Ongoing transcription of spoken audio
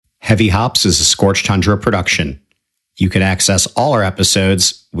Heavy Hops is a Scorched Tundra production. You can access all our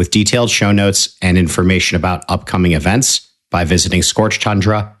episodes with detailed show notes and information about upcoming events by visiting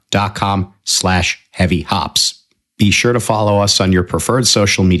scorchtundra.com/heavyhops. Be sure to follow us on your preferred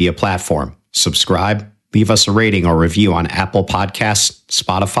social media platform. Subscribe, leave us a rating or review on Apple Podcasts,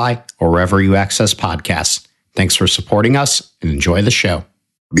 Spotify, or wherever you access podcasts. Thanks for supporting us and enjoy the show.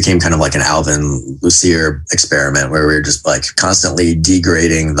 Became kind of like an Alvin Lucier experiment where we were just like constantly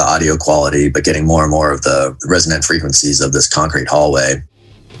degrading the audio quality, but getting more and more of the resonant frequencies of this concrete hallway.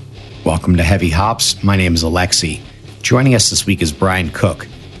 Welcome to Heavy Hops. My name is Alexi. Joining us this week is Brian Cook.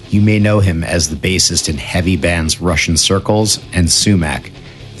 You may know him as the bassist in heavy bands Russian Circles and Sumac.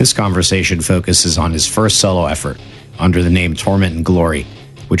 This conversation focuses on his first solo effort under the name Torment and Glory,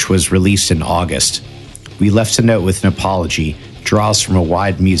 which was released in August. We left a note with an apology, draws from a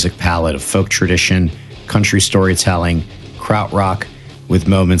wide music palette of folk tradition, country storytelling, krautrock, with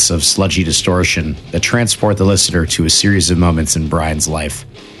moments of sludgy distortion that transport the listener to a series of moments in Brian's life.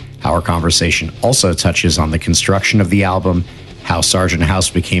 Our conversation also touches on the construction of the album, how Sargent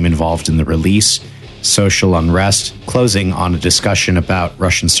House became involved in the release, social unrest, closing on a discussion about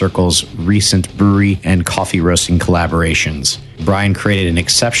Russian Circle's recent brewery and coffee roasting collaborations. Brian created an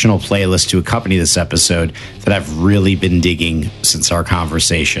exceptional playlist to accompany this episode that I've really been digging since our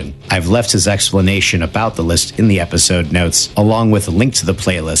conversation. I've left his explanation about the list in the episode notes, along with a link to the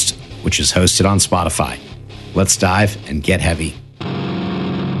playlist, which is hosted on Spotify. Let's dive and get heavy.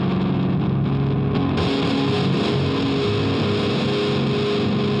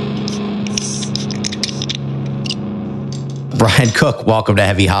 Brian Cook, welcome to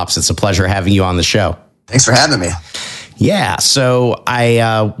Heavy Hops. It's a pleasure having you on the show. Thanks for having me. Yeah, so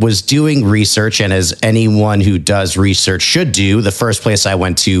I was doing research, and as anyone who does research should do, the first place I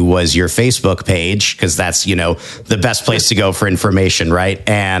went to was your Facebook page, because that's, the best place to go for information, right?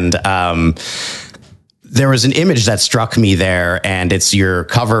 And there was an image that struck me there, and it's your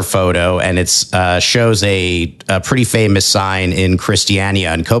cover photo, and it shows a pretty famous sign in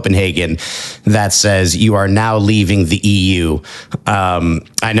Christiania in Copenhagen that says, "You are now leaving the EU."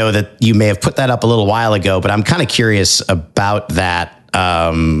 I know that you may have put that up a little while ago, but I'm kind of curious about that.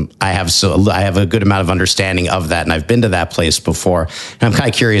 I have a good amount of understanding of that, and I've been to that place before. And I'm kind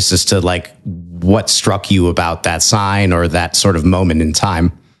of curious as to what struck you about that sign or that sort of moment in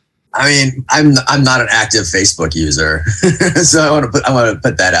time. I mean, I'm not an active Facebook user, so I want to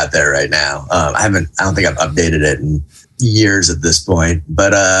put that out there right now. I don't think I've updated it in years at this point,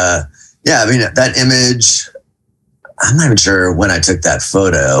 but yeah, I mean, that image, I'm not even sure when I took that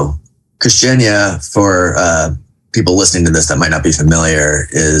photo. Christiania, for people listening to this that might not be familiar,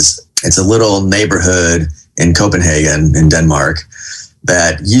 it's a little neighborhood in Copenhagen in Denmark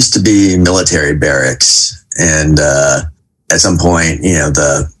that used to be military barracks, and at some point,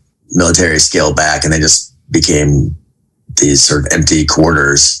 the military scaled back and they just became these sort of empty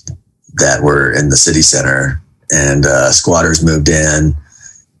quarters that were in the city center, and squatters moved in.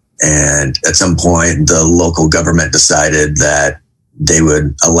 And at some point, the local government decided that they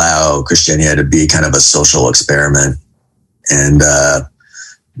would allow Christiania to be kind of a social experiment. And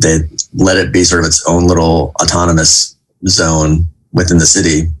they let it be sort of its own little autonomous zone within the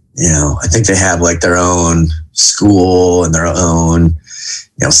city. I think they have their own school and their own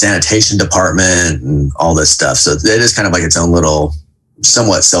sanitation department and all this stuff. So it is kind of like its own little,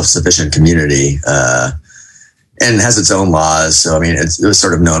 somewhat self-sufficient community, and has its own laws. So, I mean, it was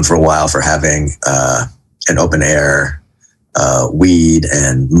sort of known for a while for having an open air weed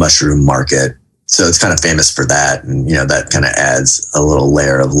and mushroom market. So it's kind of famous for that. And, that kind of adds a little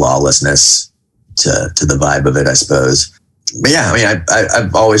layer of lawlessness to the vibe of it, I suppose. But yeah, I mean,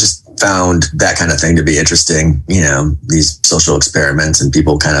 I've always just found that kind of thing to be interesting, these social experiments and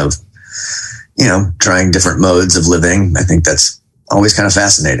people kind of, trying different modes of living. I think that's always kind of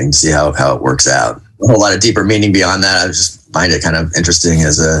fascinating to see how it works out. A whole lot of deeper meaning beyond that. I just find it kind of interesting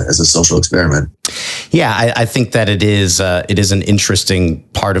as a social experiment. Yeah, I think that it is an interesting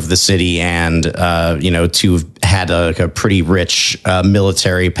part of the city, and to have had a pretty rich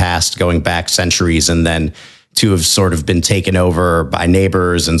military past going back centuries, and then to have sort of been taken over by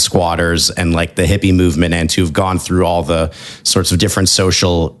neighbors and squatters and the hippie movement, and to have gone through all the sorts of different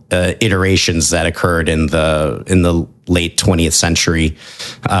social iterations that occurred in the late 20th century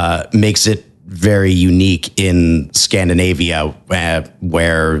makes it very unique in Scandinavia,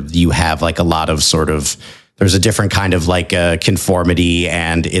 where you have a lot of there's a different kind of conformity,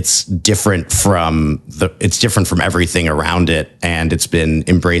 and it's different from everything around it, and it's been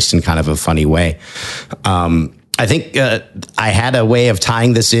embraced in kind of a funny way. I think I had a way of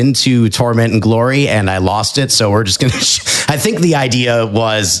tying this into Torment and Glory, and I lost it. So we're just going to. I think the idea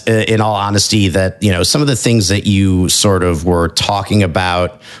was, in all honesty, that some of the things that you sort of were talking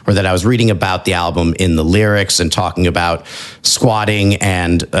about, or that I was reading about the album in the lyrics, and talking about squatting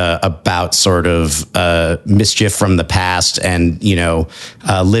and about sort of mischief from the past, and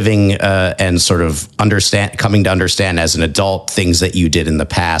living and sort of coming to understand as an adult things that you did in the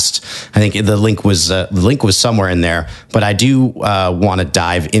past. I think the link was somewhere in there, but I do want to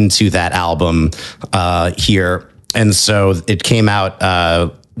dive into that album here. And so it came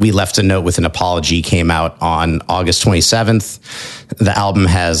out, We Left a Note with an Apology came out on August 27th. The album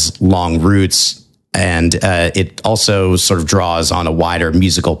has long roots, and it also sort of draws on a wider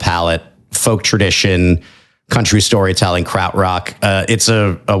musical palette, folk tradition, country storytelling, krautrock. It's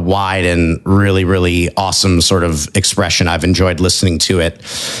a wide and really, really awesome sort of expression. I've enjoyed listening to it.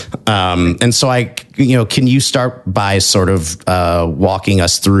 And so can you start by sort of walking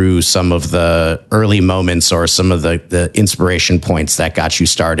us through some of the early moments, or some of the inspiration points that got you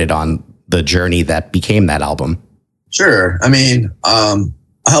started on the journey that became that album? Sure. I mean,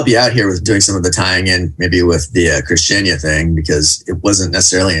 I'll help you out here with doing some of the tying in, maybe with the Christiania thing, because it wasn't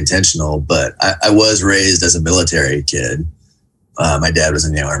necessarily intentional, but I was raised as a military kid. My dad was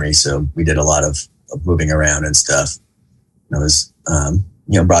in the Army, so we did a lot of moving around and stuff. I was,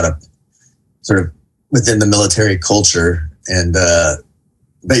 brought up sort of within the military culture. And,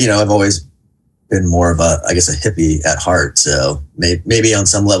 but I've always been more of a hippie at heart. So maybe on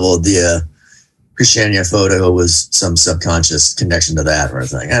some level, the Christiania photo was some subconscious connection to that, where I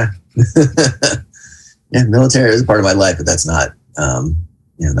was like, yeah, military is a part of my life, but that's not,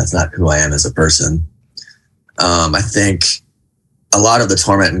 that's not who I am as a person. I think a lot of the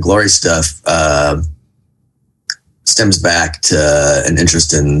Torment and Glory stuff stems back to an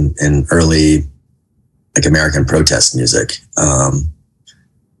interest in early, like, American protest music,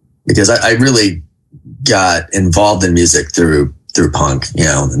 because I really got involved in music through punk,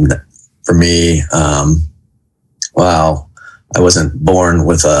 and for me, I wasn't born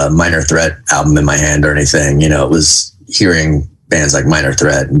with a Minor Threat album in my hand or anything. It was hearing bands like Minor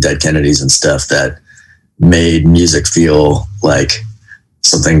Threat and Dead Kennedys and stuff that made music feel like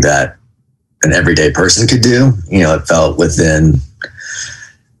something that an everyday person could do. It felt within,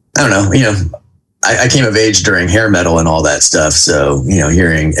 I don't know, I came of age during hair metal and all that stuff. So,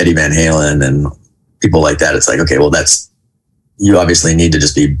 hearing Eddie Van Halen and people like that, it's like, okay, well, you obviously need to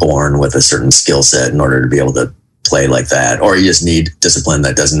just be born with a certain skill set in order to be able to play like that, or you just need discipline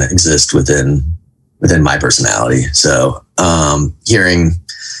that doesn't exist within my personality. So, hearing,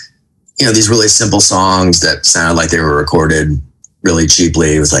 these really simple songs that sounded like they were recorded really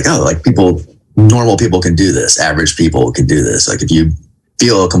cheaply, it was like, oh, like normal people can do this. Average people can do this. Like, if you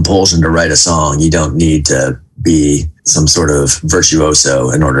feel a compulsion to write a song, you don't need to be some sort of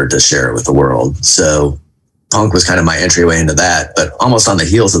virtuoso in order to share it with the world. So punk was kind of my entryway into that, but almost on the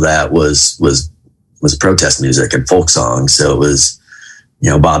heels of that was protest music and folk songs. So it was,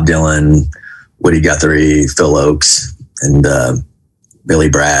 Bob Dylan, Woody Guthrie, Phil Oakes, and Billy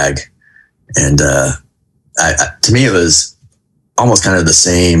Bragg. And to me, it was almost kind of the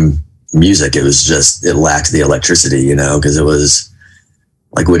same music. It was just, it lacked the electricity, because it was,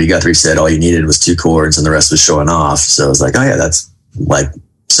 like Woody Guthrie said, all you needed was 2 chords and the rest was showing off. So I was like, oh yeah, that's like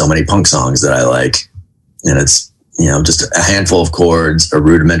so many punk songs that I like. And it's, just a handful of chords, a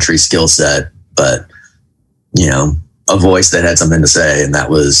rudimentary skill set, but, a voice that had something to say. And that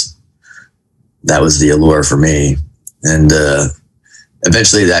was the allure for me. And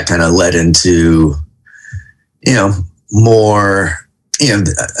eventually that kind of led into, more,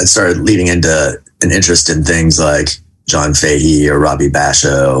 I started leading into an interest in things like John Fahey or Robbie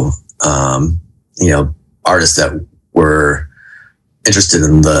Basho, artists that were interested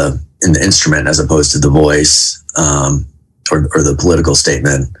in the instrument as opposed to the voice, or the political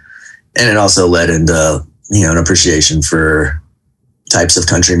statement. And it also led into, an appreciation for types of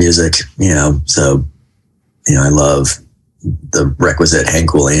country music, so, I love the requisite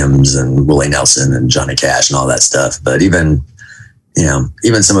Hank Williams and Willie Nelson and Johnny Cash and all that stuff. But even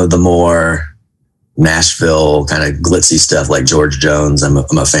some of the more Nashville kind of glitzy stuff like George Jones, I'm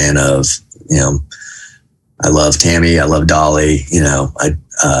a fan of. I love Tammy, I love Dolly.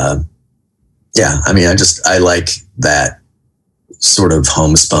 I like that sort of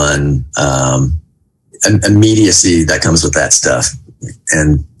homespun immediacy that comes with that stuff,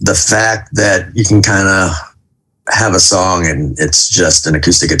 and the fact that you can kind of have a song and it's just an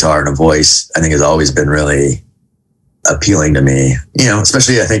acoustic guitar and a voice, I think has always been really appealing to me,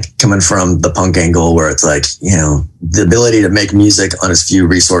 especially I think coming from the punk angle, where it's like, the ability to make music on as few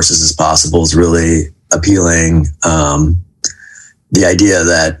resources as possible is really appealing. The idea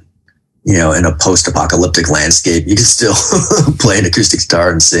that, in a post-apocalyptic landscape, you can still play an acoustic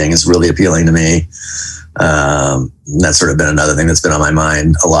guitar and sing is really appealing to me. That's sort of been another thing that's been on my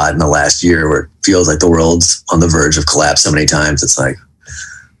mind a lot in the last year, where it feels like the world's on the verge of collapse so many times. It's like,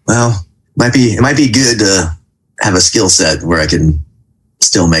 well, it might be good to have a skill set where I can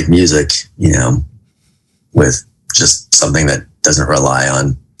still make music, with just something that doesn't rely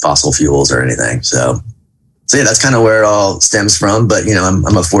on fossil fuels or anything. So yeah, that's kind of where it all stems from. But, I'm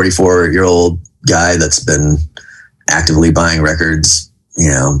a 44-year-old guy that's been actively buying records,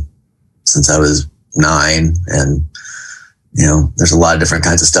 since I was 9. And, there's a lot of different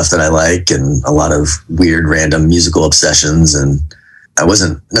kinds of stuff that I like, and a lot of weird, random musical obsessions. And I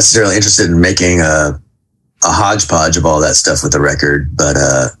wasn't necessarily interested in making a hodgepodge of all that stuff with the record. But,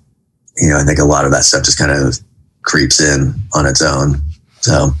 I think a lot of that stuff just kind of creeps in on its own.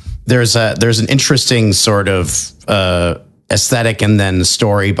 So there's an interesting sort of aesthetic and then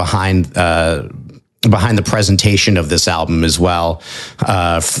story behind the presentation of this album as well,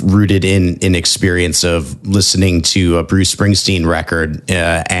 rooted in experience of listening to a Bruce Springsteen record.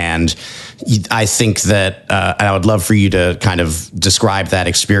 And I think that, and I would love for you to kind of describe that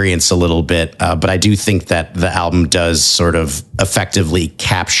experience a little bit. But I do think that the album does sort of effectively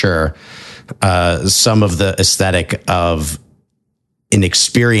capture some of the aesthetic of an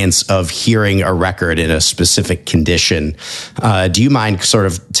experience of hearing a record in a specific condition. Do you mind sort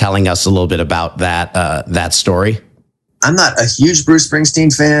of telling us a little bit about that story? I'm not a huge Bruce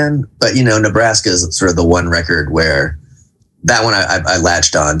Springsteen fan, but Nebraska is sort of the one record where that one I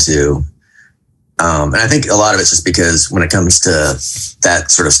latched on to. And I think a lot of it's just because when it comes to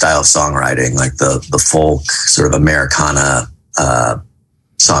that sort of style of songwriting, like the folk sort of Americana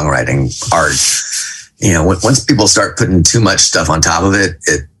songwriting art, once people start putting too much stuff on top of it,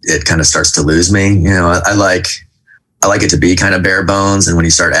 it kind of starts to lose me. I like it to be kind of bare bones. And when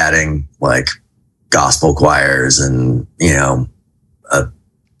you start adding like gospel choirs and, a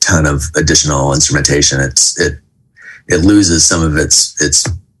ton of additional instrumentation, it loses some of its,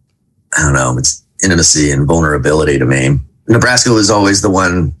 I don't know, its intimacy and vulnerability to me. Nebraska was always the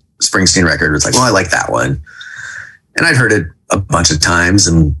one Springsteen record. It's like, well, I like that one. And I'd heard it a bunch of times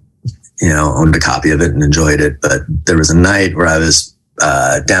and, owned a copy of it and enjoyed it. But there was a night where I was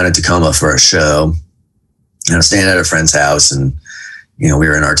down in Tacoma for a show, staying at a friend's house. And, we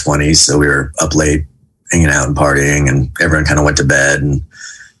were in our 20s, so we were up late hanging out and partying, and everyone kind of went to bed. And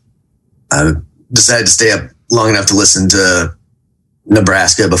I decided to stay up long enough to listen to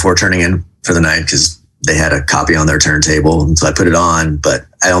Nebraska before turning in for the night, because they had a copy on their turntable. And so I put it on, but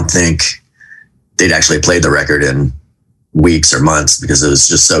I don't think they'd actually played the record in weeks or months, because it was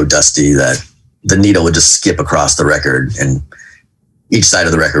just so dusty that the needle would just skip across the record, and each side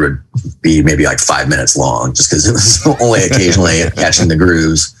of the record would be maybe like 5 minutes long, just because it was only occasionally catching the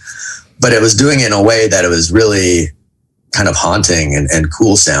grooves. But it was doing it in a way that it was really kind of haunting and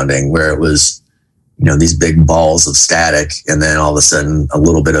cool sounding, where it was, these big balls of static, and then all of a sudden a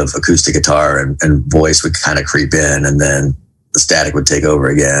little bit of acoustic guitar and voice would kind of creep in, and then the static would take over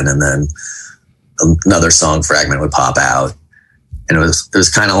again, and then another song fragment would pop out. And it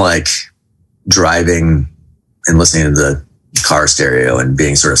was kind of like driving and listening to the car stereo and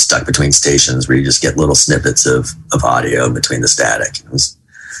being sort of stuck between stations where you just get little snippets of audio between the static. It was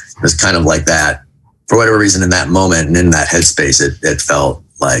kind of like that. For whatever reason, in that moment and in that headspace, it felt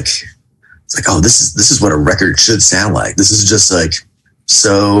like, it's like, oh, this is what a record should sound like. This is just like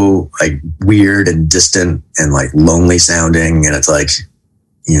so like weird and distant and like lonely sounding. And it's like,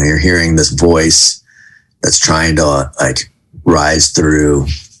 you're hearing this voice that's trying to like rise through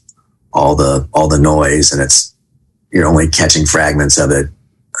all the noise, and you're only catching fragments of it.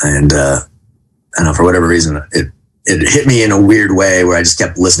 And I don't know, for whatever reason, it hit me in a weird way where I just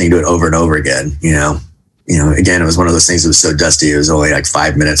kept listening to it over and over again. Again, it was one of those things that was so dusty. It was only like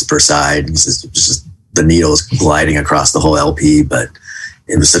 5 minutes per side. It was just the needle was gliding across the whole LP, but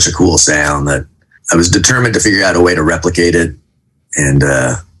it was such a cool sound that I was determined to figure out a way to replicate it. And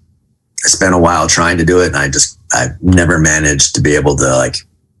I spent a while trying to do it, and I never managed to be able to like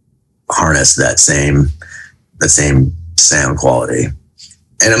harness that same sound quality.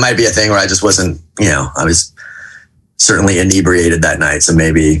 And it might be a thing where I just wasn't, I was certainly inebriated that night. So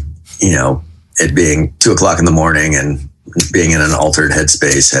maybe, it being 2:00 in the morning and being in an altered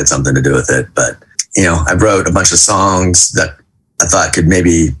headspace had something to do with it. But, I wrote a bunch of songs that I thought could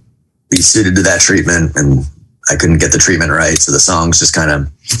maybe be suited to that treatment, and I couldn't get the treatment right. So the songs just kind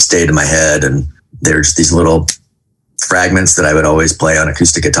of stayed in my head, and they're just these little fragments that I would always play on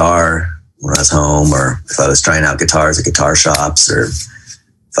acoustic guitar when I was home, or if I was trying out guitars at guitar shops, or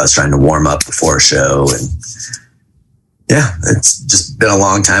if I was trying to warm up before a show. And yeah, it's just been a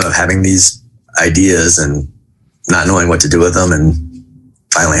long time of having these ideas and not knowing what to do with them, and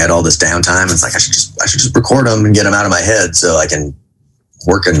finally had all this downtime. It's like I should just record them and get them out of my head so I can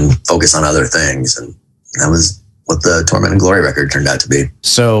work and focus on other things. And that was what the Torment and Glory record turned out to be.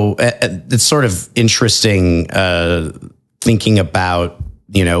 So it's sort of interesting thinking about,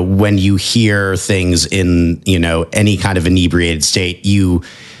 you know, when you hear things in, you know, any kind of inebriated state,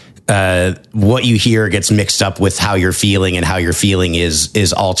 what you hear gets mixed up with how you're feeling, and how you're feeling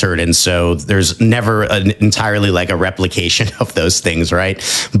is altered. And so there's never entirely like a replication of those things, right?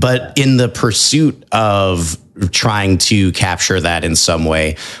 But in the pursuit of trying to capture that in some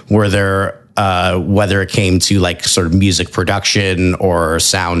way, were there, whether it came to like sort of music production or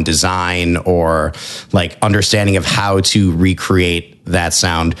sound design or like understanding of how to recreate that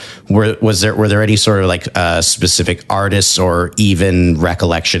sound, were there any sort of like specific artists or even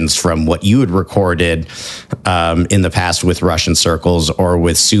recollections from what you had recorded in the past with Russian Circles or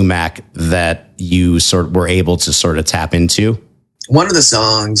with Sumac that you sort of were able to sort of tap into? One of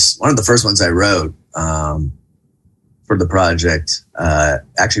the first ones I wrote for the project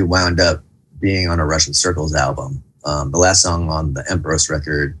actually wound up being on a Russian Circles album. The last song on the Empress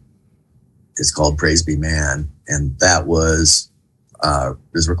record is called Praise Be Man. And that was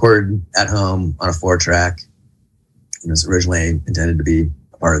recorded at home on a 4-track. It was originally intended to be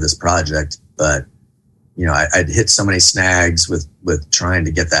a part of this project, but you know, I'd hit so many snags with trying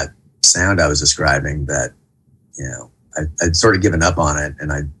to get that sound I was describing that, you know, I'd sort of given up on it,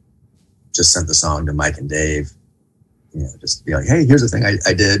 and I just sent the song to Mike and Dave, you know, just to be like, hey, here's the thing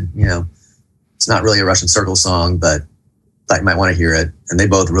I did, you know, it's not really a Russian Circle song, but thought you might want to hear it. And they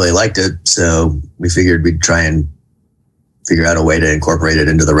both really liked it. So we figured we'd try and figure out a way to incorporate it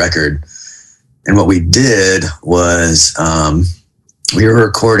into the record. And what we did was we were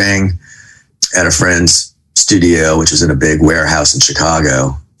recording at a friend's studio, which is in a big warehouse in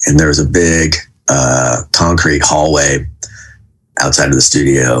Chicago. And there was a big concrete hallway outside of the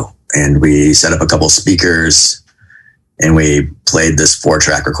studio. And we set up a couple speakers and we played this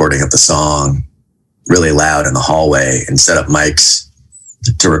 4-track recording of the song really loud in the hallway and set up mics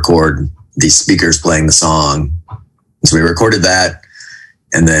to record these speakers playing the song. So we recorded that,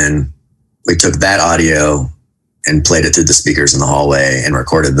 and then we took that audio and played it through the speakers in the hallway and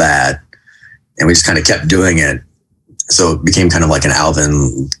recorded that. And we just kind of kept doing it. So it became kind of like an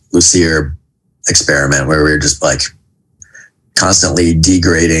Alvin Lucier experiment where we were just like constantly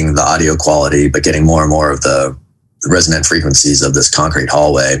degrading the audio quality, but getting more and more of the resonant frequencies of this concrete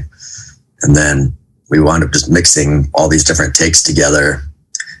hallway. And then we wound up just mixing all these different takes together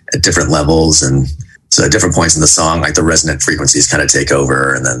at different levels. And so at different points in the song, like the resonant frequencies kind of take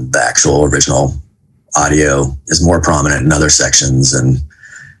over, and then the actual original audio is more prominent in other sections. And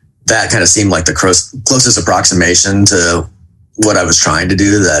that kind of seemed like the closest approximation to what I was trying to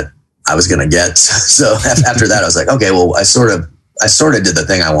do that I was going to get. So after that, I was like, okay, well, I sort of did the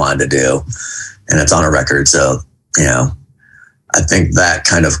thing I wanted to do, and it's on a record. So, you know, I think that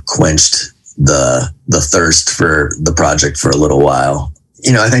kind of quenched the thirst for the project for a little while.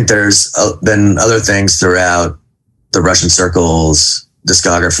 You know, I think there's been other things throughout the Russian Circles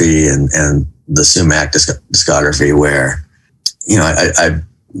discography and the Sumac discography where, you know, I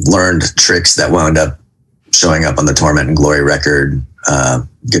learned tricks that wound up showing up on the Torment and Glory record,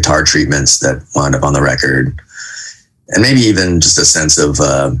 guitar treatments that wound up on the record, and maybe even just a sense of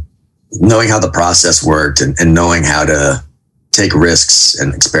knowing how the process worked and knowing how to take risks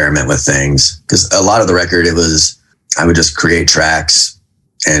and experiment with things. Because a lot of the record, I would just create tracks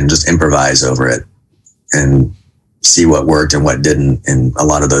and just improvise over it and see what worked and what didn't. And a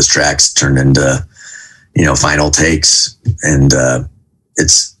lot of those tracks turned into, you know, final takes. And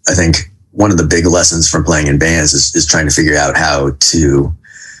it's, I think, one of the big lessons from playing in bands is trying to figure out how to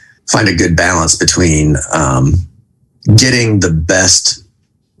find a good balance between getting the best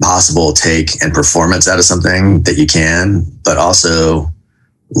possible take and performance out of something that you can, but also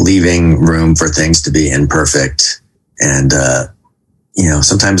leaving room for things to be imperfect. And, you know,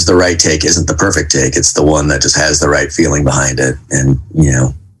 sometimes the right take isn't the perfect take. It's the one that just has the right feeling behind it. And, you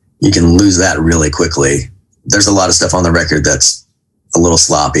know, you can lose that really quickly. There's a lot of stuff on the record that's a little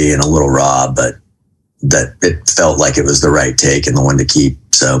sloppy and a little raw, but that it felt like it was the right take and the one to keep.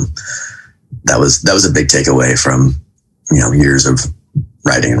 So that was a big takeaway from, you know, years of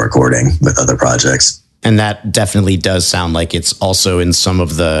writing and recording with other projects. And that definitely does sound like it's also in some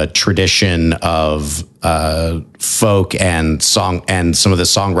of the tradition of folk and song and some of the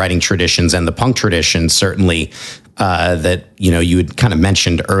songwriting traditions and the punk tradition, certainly, that, you know, you had kind of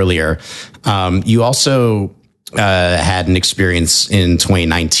mentioned earlier. You also had an experience in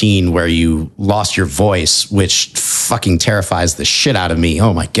 2019 where you lost your voice, which fucking terrifies the shit out of me.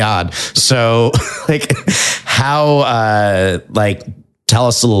 Oh my God. So like tell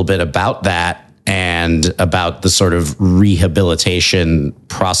us a little bit about that and about the sort of rehabilitation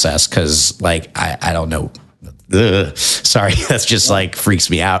process. Cause like, I don't know. Ugh. Sorry. That's just like freaks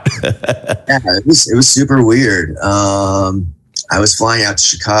me out. Yeah, it was super weird. I was flying out to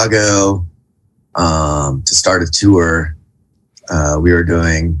Chicago to start a tour. We were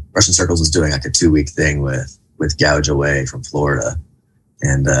doing Russian Circles was doing like a 2-week thing with Gouge Away from Florida.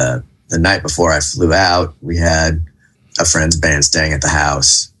 And the night before I flew out, we had a friend's band staying at the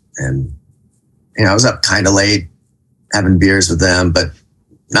house. And, I was up kind of late having beers with them, but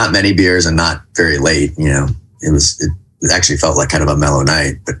not many beers and not very late. It actually felt like kind of a mellow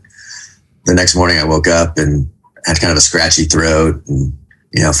night. But the next morning I woke up and had kind of a scratchy throat and,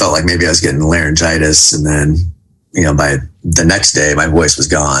 felt like maybe I was getting laryngitis. And then, by the next day, my voice was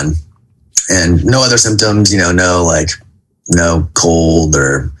gone and no other symptoms, no cold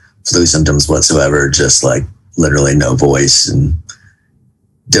or flu symptoms whatsoever, just like literally no voice, and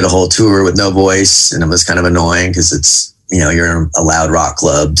did a whole tour with no voice. And it was kind of annoying because it's, you're in a loud rock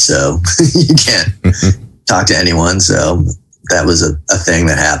club, so you can't talk to anyone. So that was a thing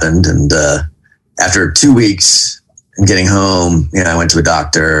that happened. And after 2 weeks and getting home, I went to a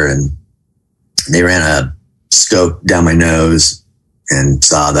doctor and they ran a scope down my nose and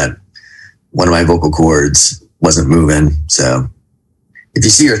saw that one of my vocal cords wasn't moving. So if you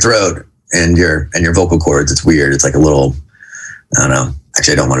see your throat and your vocal cords, it's weird. It's like a little, I don't know.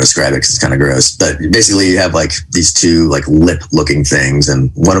 Actually, I don't want to describe it because it's kind of gross, but basically you have like these two like lip looking things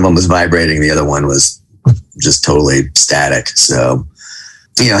and one of them was vibrating. The other one was just totally static. So,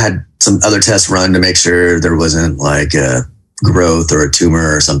 I had some other tests run to make sure there wasn't like a growth or a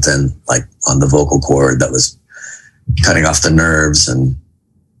tumor or something like on the vocal cord that was cutting off the nerves. And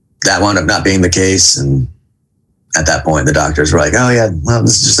that wound up not being the case. And at that point, the doctors were like, oh yeah, well,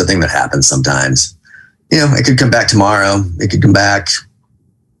 this is just a thing that happens sometimes. It could come back tomorrow. It could come back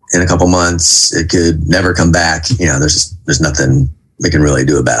in a couple months. It could never come back. There's nothing we can really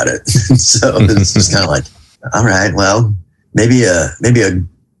do about it. So it's just kind of like, all right, well, maybe a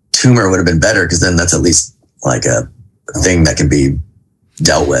tumor would have been better because then that's at least like a thing that can be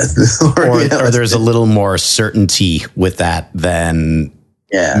dealt with. or there's a little more certainty with that than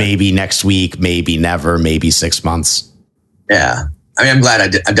maybe next week, maybe never, maybe 6 months. Yeah. I mean, I'm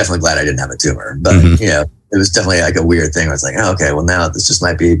definitely glad I didn't have a tumor, but it was definitely like a weird thing. I was like, oh, okay, well now this just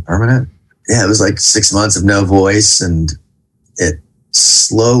might be permanent. Yeah. It was like 6 months of no voice and it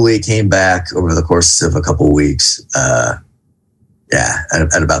slowly came back over the course of a couple of weeks.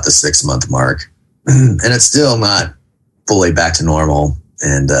 At about the 6 month mark. And it's still not fully back to normal.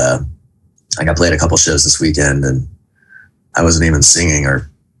 And I got played a couple shows this weekend and I wasn't even singing or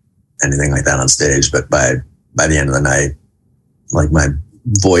anything like that on stage. But by the end of the night, like my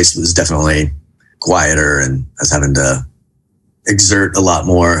voice was definitely quieter and I was having to exert a lot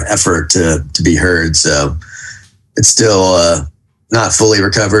more effort to be heard. So it's still not fully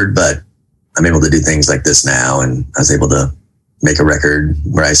recovered, but I'm able to do things like this now. And I was able to make a record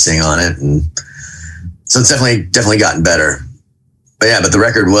where I sing on it. And so it's definitely gotten better. But the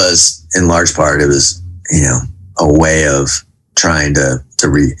record was in large part, it was, a way of trying to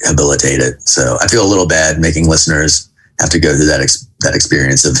rehabilitate it. So I feel a little bad making listeners have to go through that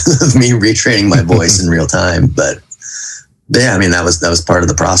experience of me retraining my voice in real time. But yeah, I mean, that was part of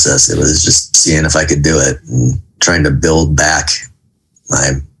the process. It was just seeing if I could do it and trying to build back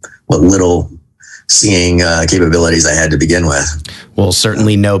what little singing capabilities I had to begin with. Well,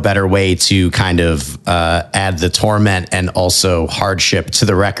 certainly no better way to kind of add the torment and also hardship to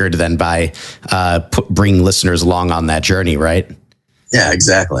the record than by bring listeners along on that journey, right? Yeah,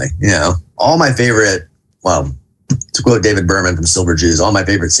 exactly. All my favorite, well, to quote David Berman from Silver Jews, all my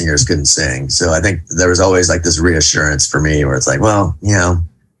favorite singers couldn't sing. So I think there was always like this reassurance for me where it's like, well,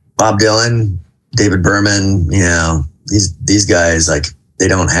 Bob Dylan, David Berman, these guys, like they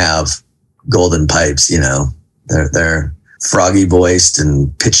don't have golden pipes, they're froggy voiced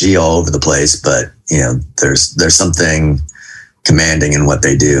and pitchy all over the place, but there's something commanding in what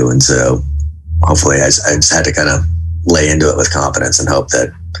they do. And so hopefully I just had to kind of lay into it with confidence and hope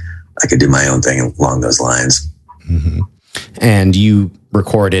that I could do my own thing along those lines. Mm-hmm. And you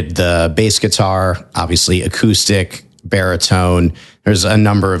recorded the bass guitar, obviously acoustic, baritone. There's a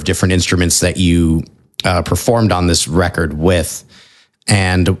number of different instruments that you performed on this record with.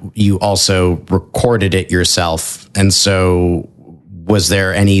 And you also recorded it yourself. And so was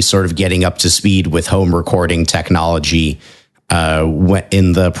there any sort of getting up to speed with home recording technology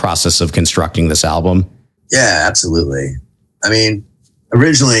in the process of constructing this album? Yeah, absolutely. I mean,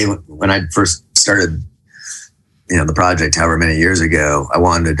 originally when I first started, the project, however many years ago, I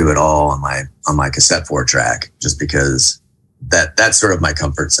wanted to do it all on my cassette 4-track, just because that's sort of my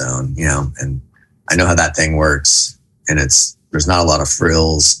comfort zone, and I know how that thing works, and there's not a lot of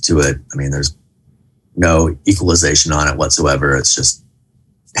frills to it. I mean, there's no equalization on it whatsoever. It's just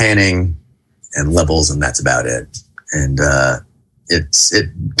panning and levels, and that's about it. And it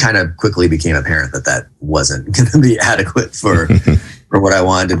kind of quickly became apparent that wasn't going to be adequate for what I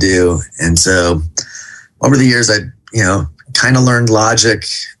wanted to do. And so over the years, I kind of learned Logic,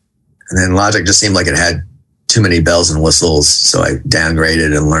 and then Logic just seemed like it had too many bells and whistles. So I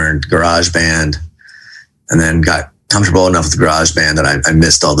downgraded and learned GarageBand, and then got comfortable enough with GarageBand that I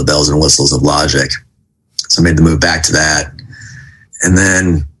missed all the bells and whistles of Logic. So I made the move back to that. And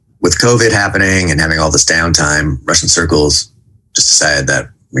then with COVID happening and having all this downtime, Russian Circles just decided that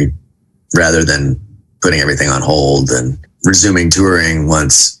rather than putting everything on hold and resuming touring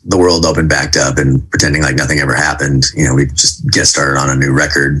once the world opened back up and pretending like nothing ever happened, we just get started on a new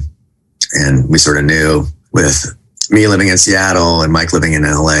record. And we sort of knew, with me living in Seattle and Mike living in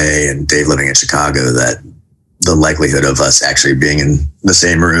LA and Dave living in Chicago, that the likelihood of us actually being in the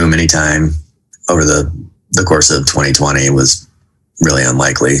same room anytime over the course of 2020 was really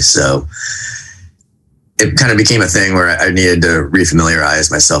unlikely. So it kind of became a thing where I needed to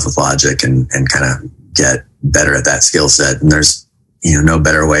refamiliarize myself with Logic and kind of get better at that skill set. And there's, no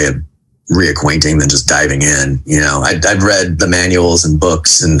better way of reacquainting than just diving in. I'd read the manuals and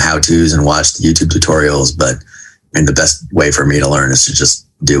books and how-tos and watched the YouTube tutorials, but the best way for me to learn is to just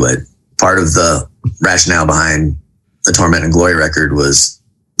do it. Part of the rationale behind the Torment and Glory record was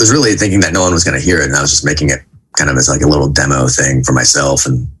really thinking that no one was going to hear it. And I was just making it kind of as like a little demo thing for myself,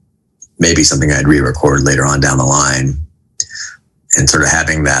 and maybe something I'd re-record later on down the line, and sort of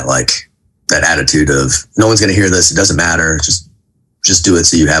having that attitude of no one's going to hear this. It doesn't matter. Just do it.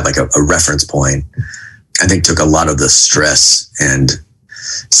 So you have like a reference point, I think took a lot of the stress and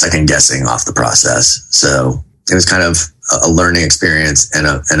second guessing off the process. So it was kind of a learning experience and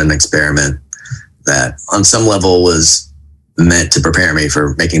an experiment that on some level was meant to prepare me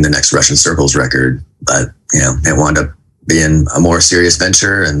for making the next Russian Circles record. But, it wound up being a more serious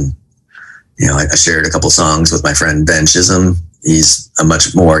venture. And, I shared a couple songs with my friend Ben Chisholm. He's a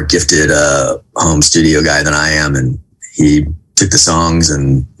much more gifted home studio guy than I am. And he took the songs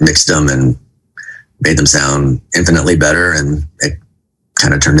and mixed them and made them sound infinitely better. And it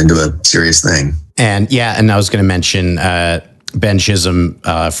kind of turned into a serious thing. And I was going to mention Ben Chisholm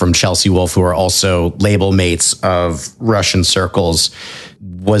from Chelsea Wolf, who are also label mates of Russian Circles.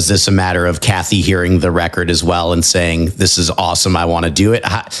 Was this a matter of Kathy hearing the record as well and saying, this is awesome, I want to do it?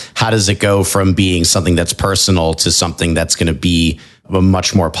 How does it go from being something that's personal to something that's going to be a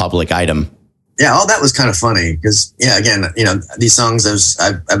much more public item? Yeah, all that was kind of funny because, again, these songs,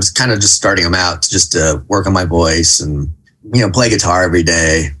 I was kind of just starting them out just to work on my voice and, play guitar every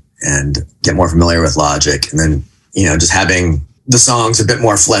day and get more familiar with Logic. And then, just having the songs a bit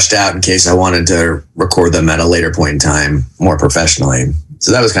more fleshed out in case I wanted to record them at a later point in time more professionally.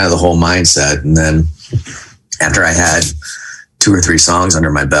 So that was kind of the whole mindset. And then after I had 2 or 3 songs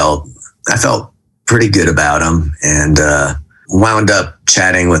under my belt, I felt pretty good about them, and wound up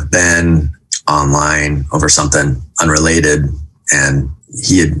chatting with Ben online over something unrelated. And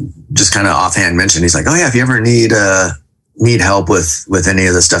he had just kind of offhand mentioned, he's like, oh yeah, if you ever need help with any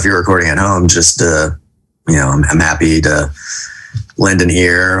of the stuff you're recording at home, just, I'm happy to lend an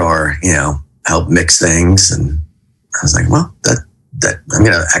ear or, help mix things. And I was like, well, that I'm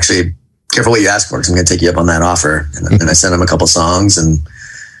going to actually, careful what you ask for, because I'm going to take you up on that offer. And I sent him a couple songs, and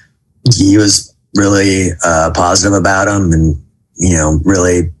he was really positive about them, and,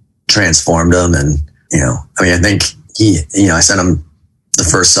 really transformed them. And, I think I sent him the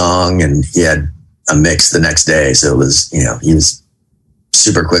first song and he had a mix the next day. So it was, he was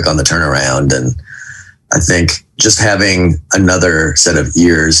super quick on the turnaround. And I think just having another set of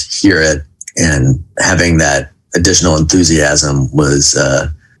ears hear it and having that additional enthusiasm was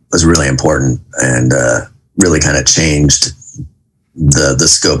really important, and really kind of changed the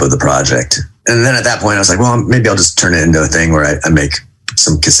scope of the project. And then at that point I was like, well, maybe I'll just turn it into a thing where I make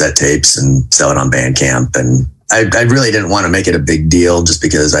some cassette tapes and sell it on Bandcamp. And I really didn't want to make it a big deal just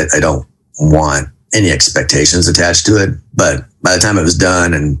because I don't want any expectations attached to it. But by the time it was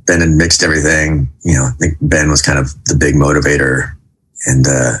done and Ben had mixed everything, I think Ben was kind of the big motivator, and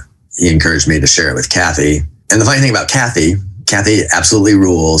he encouraged me to share it with Kathy. And the funny thing about Kathy absolutely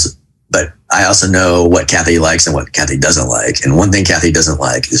rules, but I also know what Kathy likes and what Kathy doesn't like. And one thing Kathy doesn't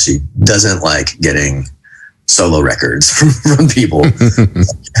like is she doesn't like getting solo records from people.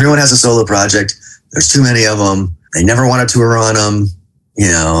 Everyone has a solo project. there's too many of them. They never want to tour on them. You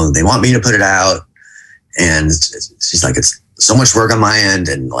know, they want me to put it out. And she's like, it's so much work on my end.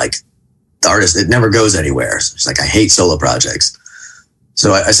 And like the artist, it never goes anywhere. So she's like, I hate solo projects.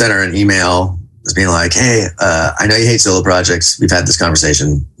 So I sent her an email just being like, hey, I know you hate solo projects. We've had this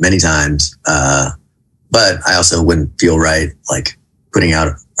conversation many times. But I also wouldn't feel right, like putting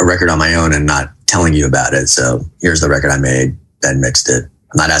out a record on my own and not telling you about it. So here's the record I made, Ben mixed it.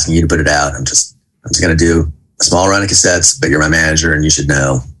 I'm not asking you to put it out. I'm just going to do a small run of cassettes, but you're my manager and you should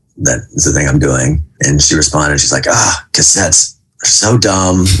know that it's the thing I'm doing. And she responded, she's like, cassettes are so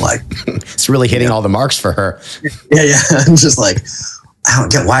dumb. Like, it's really hitting all the marks for her. Yeah. I'm just like, I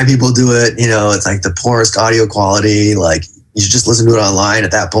don't get why people do it. You know, it's like the poorest audio quality. Like, you should just listen to it online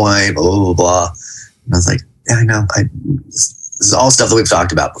at that point, blah, blah, blah, blah. And I was like, yeah, I know. This is all stuff that we've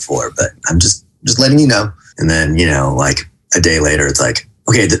talked about before, but I'm just letting you know. And then, you know, like a day later, it's like,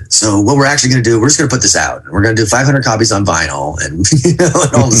 okay, so what we're actually going to do, we're just going to put this out. We're going to do 500 copies on vinyl. And, you know,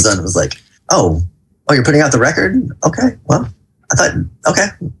 and all of a sudden it was like, oh, you're putting out the record? Okay, well, I thought, okay,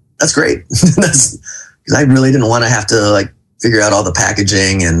 that's great. Because I really didn't want to have to like figure out all the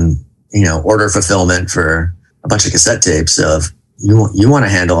packaging and, you know, order fulfillment for a bunch of cassette tapes. So if you want to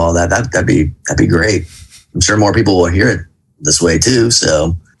handle all that, that'd be great. I'm sure more people will hear it this way too.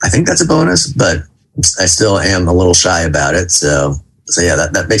 So I think that's a bonus, but I still am a little shy about it. So yeah,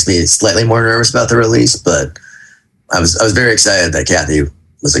 that makes me slightly more nervous about the release, but I was very excited that Kathy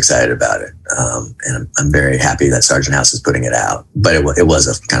was excited about it. And I'm very happy that Sargent House is putting it out, but it was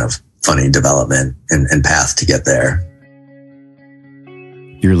a kind of funny development and path to get there.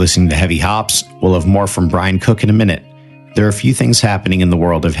 You're listening to Heavy Hops. We'll have more from Brian Cook in a minute. There are a few things happening in the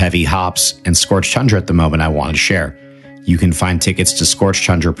world of Heavy Hops and Scorched Tundra at the moment I want to share. You can find tickets to Scorched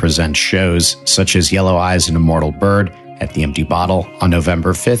Tundra Presents shows such as Yellow Eyes and Immortal Bird at the Empty Bottle on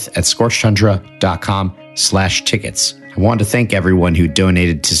November 5th at scorchtundra.com/tickets. I want to thank everyone who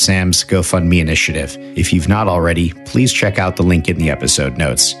donated to Sam's GoFundMe initiative. If you've not already, please check out the link in the episode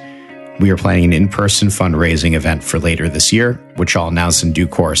notes. We are planning an in-person fundraising event for later this year, which I'll announce in due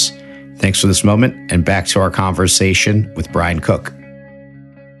course. Thanks for this moment, and back to our conversation with Brian Cook.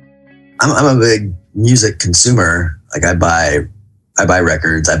 I'm a big music consumer. Like I buy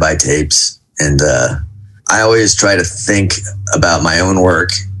records, I buy tapes, and I always try to think about my own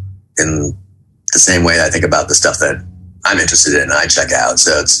work in the same way that I think about the stuff that I'm interested in and I check out.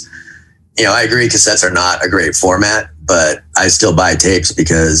 So it's, you know, I agree cassettes are not a great format, but I still buy tapes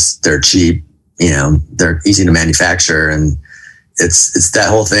because they're cheap, you know, they're easy to manufacture. And it's that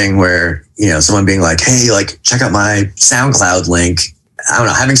whole thing where, you know, someone being like, hey, like check out my SoundCloud link. I don't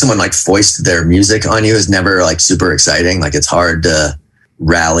know, having someone like foist their music on you is never like super exciting. Like it's hard to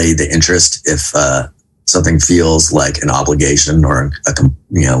rally the interest if something feels like an obligation or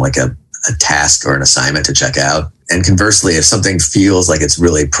like a task or an assignment to check out. And conversely, if something feels like it's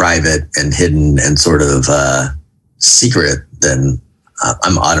really private and hidden and sort of secret, then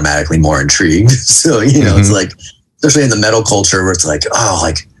I'm automatically more intrigued. So, you know, It's like, especially in the metal culture where it's like, oh,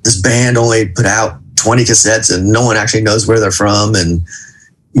 like this band only put out 20 cassettes and no one actually knows where they're from. And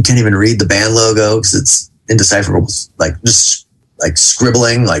you can't even read the band logo because it's indecipherable, like just like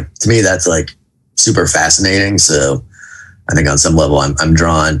scribbling. Like to me, that's like super fascinating. So I think on some level I'm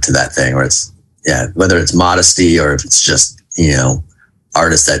drawn to that thing where it's, yeah, whether it's modesty or if it's just, you know,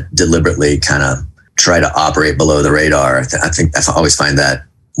 artists that deliberately kind of try to operate below the radar. I think I always find that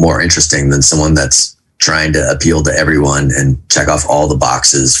more interesting than someone that's trying to appeal to everyone and check off all the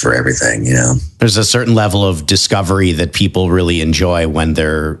boxes for everything, you know? There's a certain level of discovery that people really enjoy when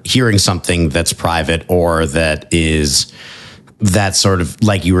they're hearing something that's private or that is that sort of,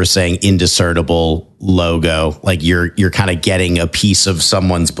 like you were saying, indiscernible logo. Like you're kind of getting a piece of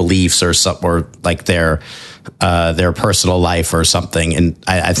someone's beliefs or like their personal life or something. And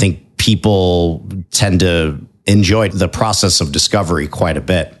I think people tend to enjoy the process of discovery quite a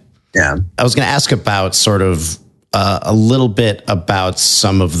bit. Yeah. I was going to ask about sort of a little bit about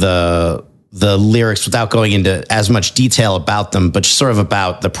some of the lyrics without going into as much detail about them, but just sort of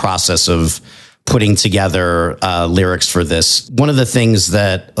about the process of putting together lyrics for this. One of the things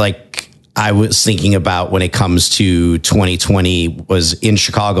that like I was thinking about when it comes to 2020 was in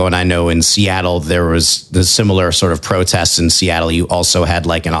Chicago, and I know in Seattle there was the similar sort of protests. In Seattle, you also had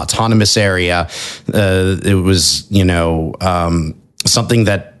like an autonomous area. It was, you know, something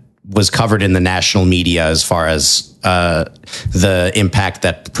that was covered in the national media as far as the impact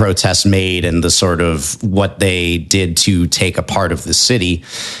that protests made and the sort of what they did to take a part of the city.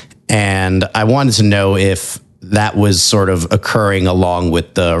 And I wanted to know if that was sort of occurring along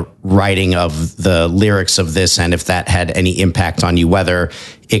with the writing of the lyrics of this, and if that had any impact on you, whether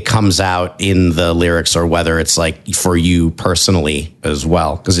it comes out in the lyrics or whether it's like for you personally as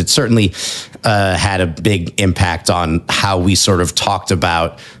well. Because it certainly had a big impact on how we sort of talked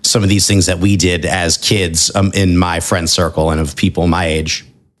about some of these things that we did as kids in my friend circle and of people my age.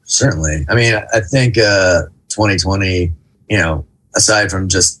 Certainly. I mean, I think 2020, aside from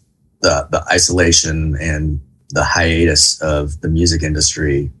just the isolation and the hiatus of the music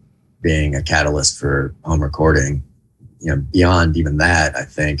industry being a catalyst for home recording, beyond even that, I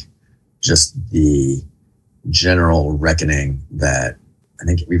think just the general reckoning that I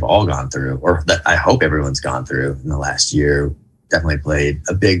think we've all gone through, or that I hope everyone's gone through in the last year, definitely played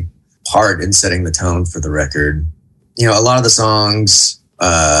a big part in setting the tone for the record. A lot of the songs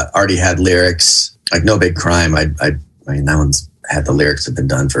already had lyrics, like No Big Crime. I mean, that one's had the lyrics have been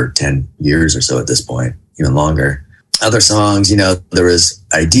done for 10 years or so at this point, even longer. Other songs, there was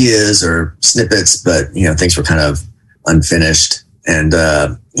ideas or snippets, but, things were kind of unfinished. And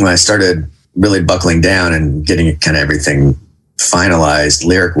when I started really buckling down and getting kind of everything finalized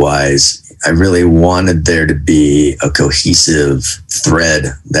lyric wise, I really wanted there to be a cohesive thread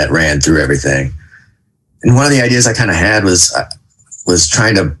that ran through everything. And one of the ideas I kind of had was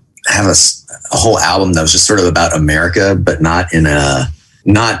trying to have a whole album that was just sort of about America, but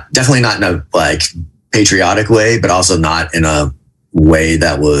definitely not in a like patriotic way, but also not in a way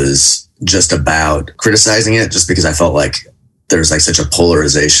that was just about criticizing it, just because I felt like there's like such a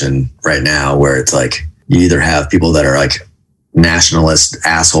polarization right now where it's like you either have people that are like nationalist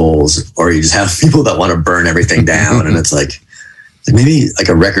assholes or you just have people that want to burn everything down. And it's like maybe like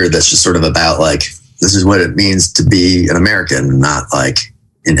a record that's just sort of about like, this is what it means to be an American, not like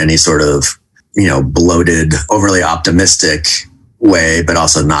in any sort of, bloated, overly optimistic way, but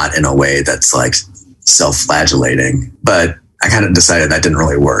also not in a way that's like self-flagellating. But I kind of decided that didn't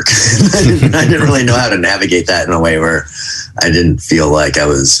really work. I didn't really know how to navigate that in a way where I didn't feel like I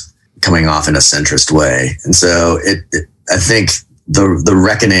was coming off in a centrist way. And so I think the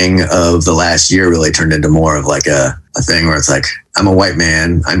reckoning of the last year really turned into more of like a thing where it's like, I'm a white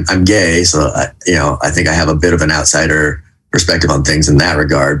man, I'm gay. So, I think I have a bit of an outsider perspective on things in that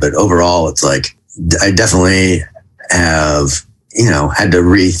regard. But overall, it's like, I definitely have, had to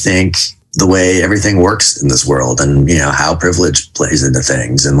rethink the way everything works in this world and, how privilege plays into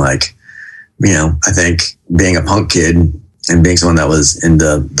things. And like, I think being a punk kid and being someone that was in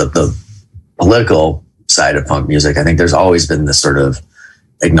the political side of punk music, I think there's always been this sort of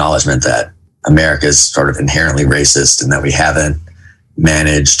acknowledgement that America is sort of inherently racist and that we haven't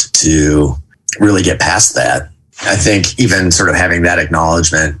managed to really get past that. I think even sort of having that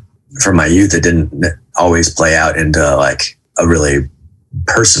acknowledgement from my youth, it didn't always play out into like a really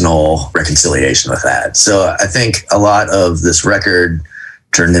personal reconciliation with that. So I think a lot of this record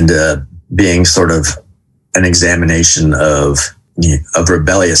turned into being sort of an examination of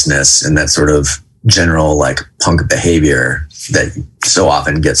rebelliousness and that sort of general like punk behavior that so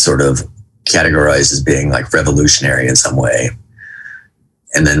often gets sort of categorized as being like revolutionary in some way.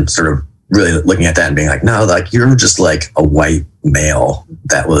 And then sort of really looking at that and being like, no, like you're just like a white male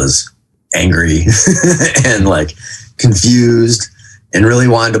that was angry and like confused and really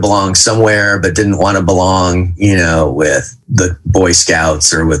wanted to belong somewhere, but didn't want to belong, with the Boy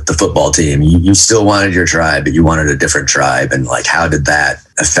Scouts or with the football team. You still wanted your tribe, but you wanted a different tribe. And like, how did that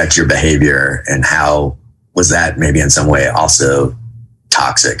affect your behavior? And how was that maybe in some way also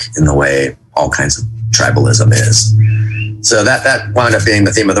toxic in the way all kinds of tribalism is? So that wound up being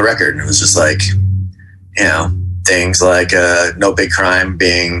the theme of the record. And it was just like, things like No Big Crime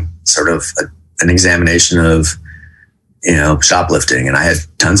being sort of an examination of, shoplifting. And I had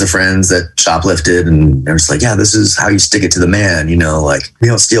tons of friends that shoplifted and they were just like, yeah, this is how you stick it to the man. Like we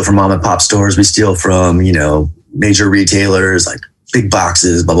don't steal from mom and pop stores. We steal from, major retailers, like big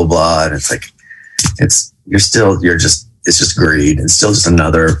boxes, blah, blah, blah. And it's like, it's just greed. It's still just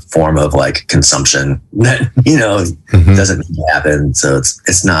another form of like consumption that, doesn't need to happen. So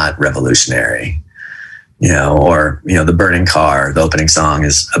it's not revolutionary, or, the burning car. The opening song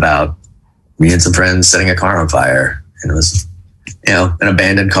is about me and some friends setting a car on fire. And it was, an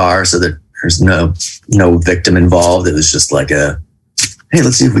abandoned car so that there's no victim involved. It was just like hey,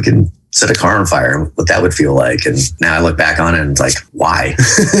 let's see if we can set a car on fire and what that would feel like. And now I look back on it and it's like, why?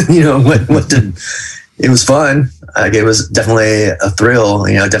 It was fun. Like it was definitely a thrill,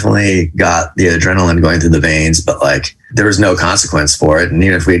 definitely got the adrenaline going through the veins, but like there was no consequence for it. And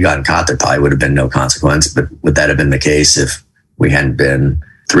even if we had gotten caught, there probably would have been no consequence. But would that have been the case if we hadn't been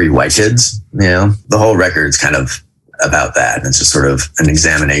three white kids? The whole record's kind of about that. And it's just sort of an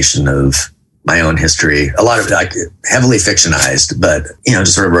examination of my own history. A lot of it like heavily fictionized, but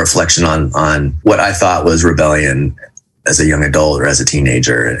just sort of a reflection on what I thought was rebellion as a young adult or as a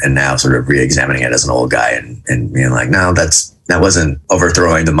teenager, and now sort of re-examining it as an old guy and being like, no, that wasn't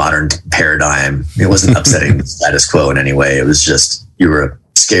overthrowing the modern paradigm. It wasn't upsetting the status quo in any way. It was just, you were a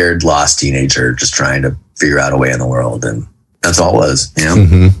scared, lost teenager just trying to figure out a way in the world. And that's all it was, you know?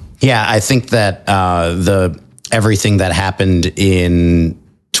 Mm-hmm. Yeah, I think that everything that happened in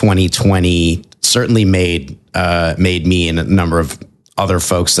 2020 certainly made me and a number of other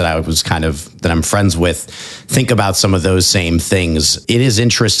folks that I'm friends with think about some of those same things. It is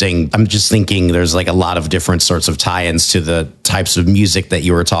interesting. I'm just thinking there's like a lot of different sorts of tie-ins to the types of music that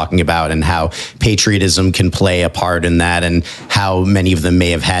you were talking about and how patriotism can play a part in that, and how many of them may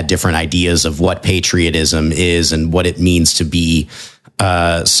have had different ideas of what patriotism is and what it means to be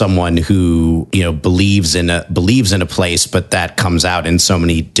someone who, you know, believes in a place, but that comes out in so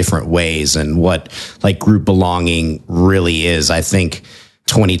many different ways, and what like group belonging really is. I think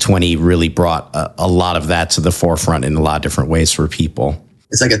 2020 really brought a lot of that to the forefront in a lot of different ways for people.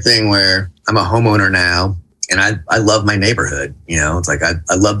 It's like a thing where I'm a homeowner now, and I love my neighborhood. You know, it's like I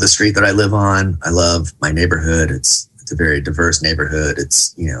love the street that I live on. I love my neighborhood. It's a very diverse neighborhood.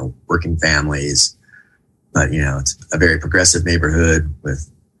 It's, you know, working families. But, you know, it's a very progressive neighborhood with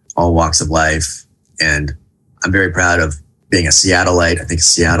all walks of life. And I'm very proud of being a Seattleite. I think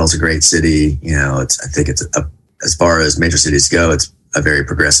Seattle's a great city. You know, I think it's as far as major cities go, it's a very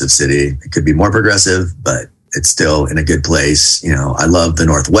progressive city. It could be more progressive, but it's still in a good place. You know, I love the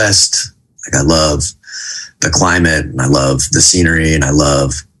Northwest. Like, I love the climate, and I love the scenery, and I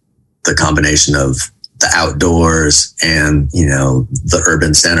love the combination of the outdoors and, you know, the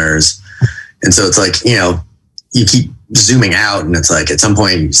urban centers. And so it's like, you know, you keep zooming out, and it's like, at some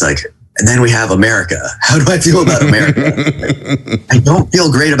point it's like, and then we have America. How do I feel about America? I don't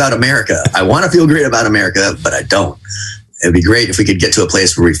feel great about America. I want to feel great about America, but I don't. It'd be great if we could get to a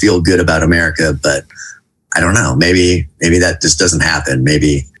place where we feel good about America, but I don't know. Maybe that just doesn't happen.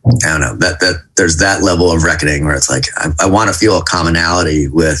 Maybe, I don't know, that there's that level of reckoning where it's like, I want to feel a commonality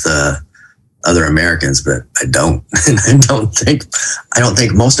with, other Americans, but I don't. And I don't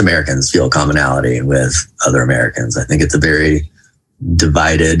think most Americans feel commonality with other Americans. I think it's a very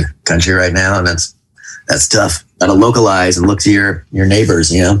divided country right now, and that's tough. Gotta localize and look to your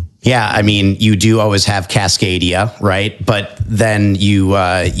neighbors, you know? Yeah, I mean, you do always have Cascadia, right? But then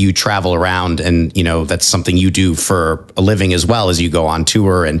you travel around, and, you know, that's something you do for a living as well as you go on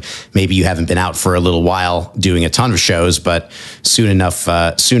tour. And maybe you haven't been out for a little while doing a ton of shows, but soon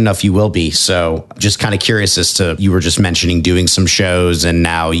enough you will be. So just kind of curious as to, you were just mentioning doing some shows, and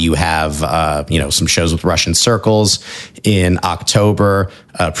now you have, you know, some shows with Russian Circles in October,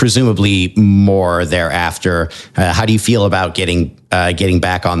 presumably more thereafter. How do you feel about getting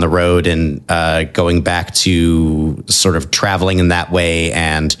back on the road and going back to sort of traveling in that way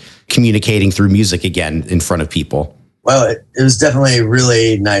and communicating through music again in front of people? Well, it was definitely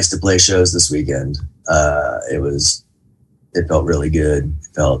really nice to play shows this weekend. It felt really good.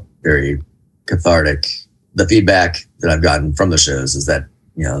 It felt very cathartic. The feedback that I've gotten from the shows is that,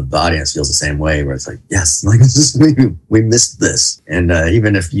 you know, the audience feels the same way, where it's like, yes, like, we missed this. And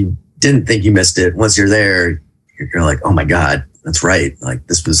even if you didn't think you missed it, once you're there, you're like, oh my God, that's right. Like,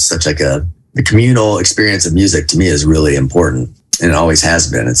 this was such like the communal experience of music to me is really important, and it always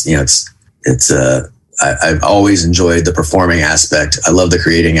has been. It's, you know, I've always enjoyed the performing aspect. I love the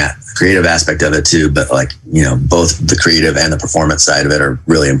creative aspect of it too, but, like, you know, both the creative and the performance side of it are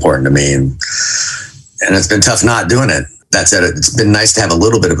really important to me. And it's been tough not doing it. That said, it's been nice to have a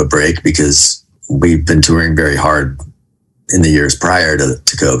little bit of a break, because we've been touring very hard in the years prior to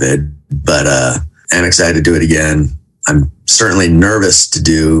COVID, but I'm excited to do it again. I'm certainly nervous to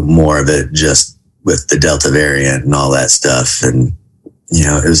do more of it, just with the Delta variant and all that stuff. And, you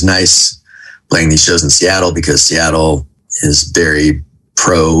know, it was nice playing these shows in Seattle, because Seattle is very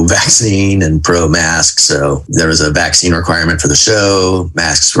pro-vaccine and pro-mask. So there was a vaccine requirement for the show.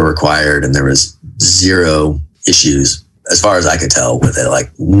 Masks were required, and there was zero issues as far as I could tell with it.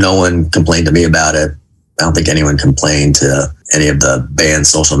 Like, no one complained to me about it. I don't think anyone complained to any of the band's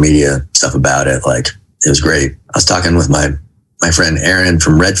social media stuff about it. Like, it was great. I was talking with my friend Aaron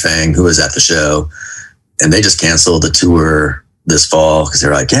from Red Fang, who was at the show, and they just canceled the tour this fall, because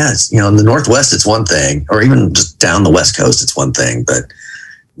they're like, yeah, it's, you know, in the Northwest, it's one thing, or even just down the West Coast, it's one thing. But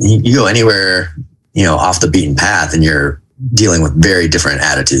you go anywhere, you know, off the beaten path, and you're dealing with very different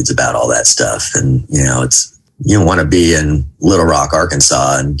attitudes about all that stuff. And, you know, you don't want to be in Little Rock,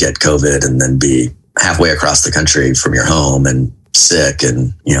 Arkansas, and get COVID, and then be halfway across the country from your home and sick,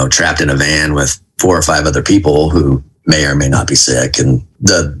 and, you know, trapped in a van with 4 or 5 other people who may or may not be sick. And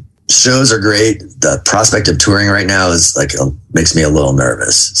the shows are great. The prospect of touring right now is like makes me a little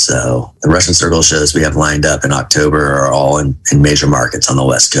nervous. So the Russian Circle shows we have lined up in October are all in major markets on the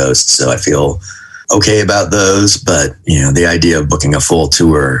West Coast. So I feel okay about those, but the idea of booking a full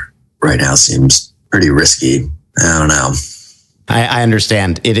tour right now seems pretty risky. I don't know. I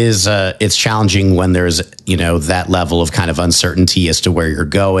understand. It is, it's challenging when there's, that level of kind of uncertainty as to where you're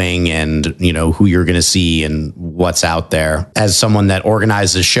going and, who you're going to see and what's out there. As someone that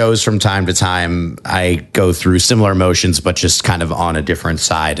organizes shows from time to time, I go through similar emotions, but just kind of on a different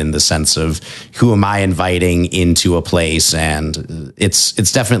side in the sense of who am I inviting into a place? And it's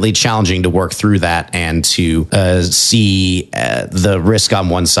definitely challenging to work through that and to see the risk on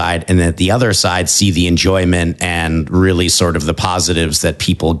one side and at the other side, see the enjoyment and really sort of the positives that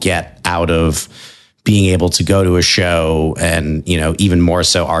people get out of being able to go to a show and, even more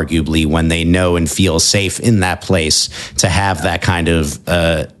so arguably when they know and feel safe in that place to have that kind of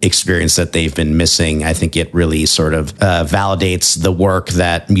experience that they've been missing. I think it really sort of validates the work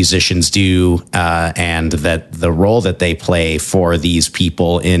that musicians do and that the role that they play for these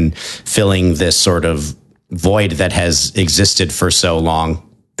people in filling this sort of void that has existed for so long.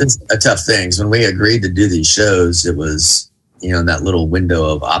 It's a tough thing. When we agreed to do these shows, it was in that little window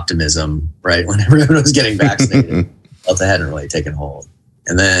of optimism, right? When everyone was getting vaccinated, Delta hadn't really taken hold.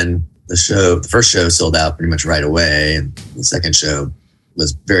 And then the first show sold out pretty much right away. And the second show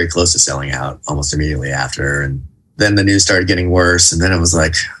was very close to selling out almost immediately after. And then the news started getting worse. And then it was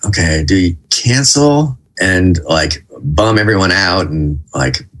like, okay, do you cancel and like bum everyone out and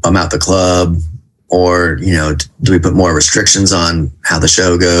like bum out the club? Or, do we put more restrictions on how the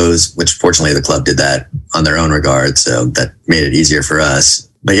show goes? Which fortunately the club did that on their own regard. So that made it easier for us.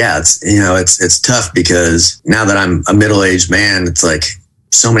 But yeah, it's tough because now that I'm a middle-aged man, it's like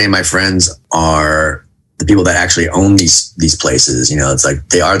so many of my friends are the people that actually own these places. It's like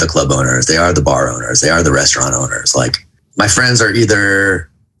they are the club owners, they are the bar owners, they are the restaurant owners. Like my friends are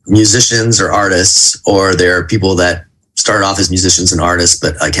either musicians or artists, or they're people that started off as musicians and artists,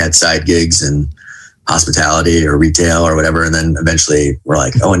 but like had side gigs and hospitality or retail or whatever. And then eventually we're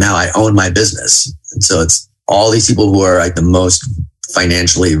like, oh, and now I own my business. And so it's all these people who are like the most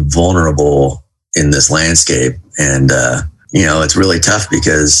financially vulnerable in this landscape. And, it's really tough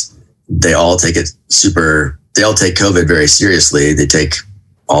because they all take COVID very seriously. They take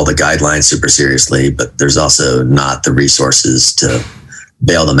all the guidelines super seriously, but there's also not the resources to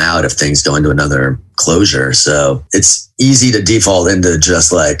bail them out if things go into another closure. So it's easy to default into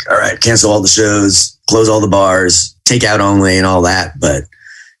just like, all right, cancel all the shows, close all the bars, take out only and all that. But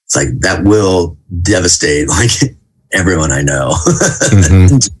it's like, that will devastate like everyone I know.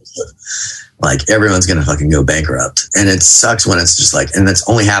 Mm-hmm. Like everyone's going to fucking go bankrupt. And it sucks when it's just like, and that's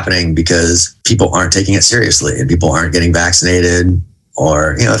only happening because people aren't taking it seriously and people aren't getting vaccinated.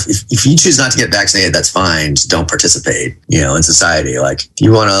 Or, if you choose not to get vaccinated, that's fine. Just don't participate, in society. Like if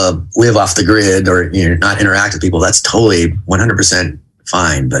you want to live off the grid or, not interact with people, that's totally 100%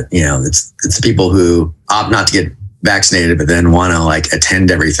 fine. But, it's the people who opt not to get vaccinated, but then want to like attend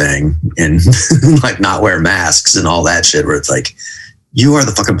everything and like not wear masks and all that shit where it's like, you are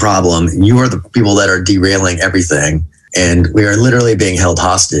the fucking problem. And you are the people that are derailing everything. And we are literally being held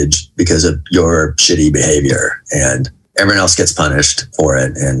hostage because of your shitty behavior. And everyone else gets punished for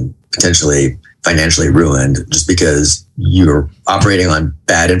it and potentially financially ruined just because you're operating on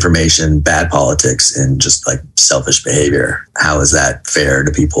bad information, bad politics, and just like selfish behavior. How is that fair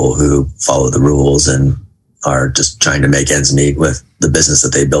to people who follow the rules and are just trying to make ends meet with the business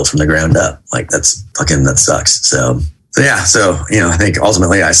that they built from the ground up? Like that sucks. So I think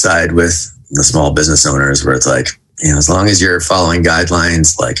ultimately I side with the small business owners where it's like, as long as you're following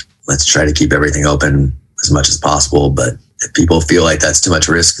guidelines, like let's try to keep everything open as much as possible. But if people feel like that's too much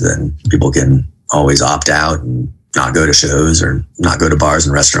risk, then people can always opt out and not go to shows or not go to bars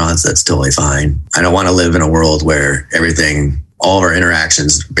and restaurants. That's totally fine. I don't want to live in a world where all of our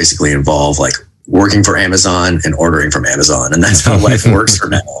interactions basically involve like working for Amazon and ordering from Amazon. And that's how life works for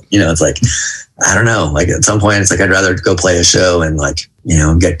now. It's like, I don't know, like at some point it's like, I'd rather go play a show and like,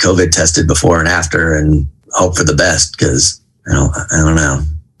 get COVID tested before and after and hope for the best. Cause I don't know.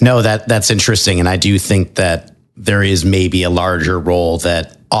 No, that's interesting. And I do think that there is maybe a larger role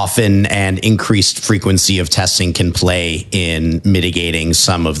that often and increased frequency of testing can play in mitigating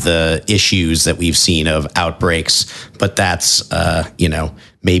some of the issues that we've seen of outbreaks. But that's,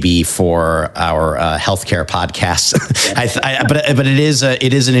 maybe for our healthcare podcast. But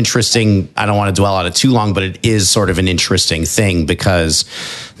it is an interesting, I don't want to dwell on it too long, but it is sort of an interesting thing because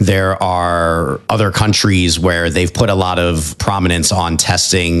there are other countries where they've put a lot of prominence on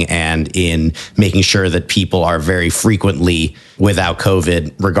testing and in making sure that people are very frequently without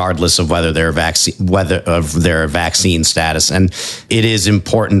COVID, regardless of whether their vaccine status. And it is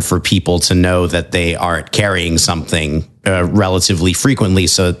important for people to know that they aren't carrying something relatively frequently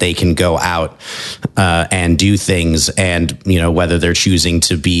so that they can go out and do things. And, whether they're choosing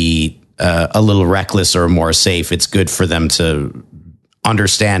to be a little reckless or more safe, it's good for them to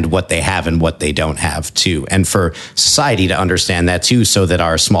understand what they have and what they don't have too. And for society to understand that too, so that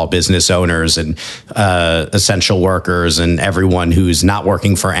our small business owners and essential workers and everyone who's not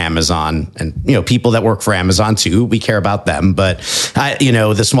working for Amazon and, people that work for Amazon too, we care about them. But,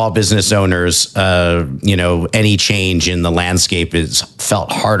 the small business owners, any change in the landscape is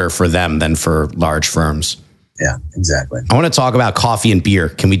felt harder for them than for large firms. Yeah, exactly. I want to talk about coffee and beer.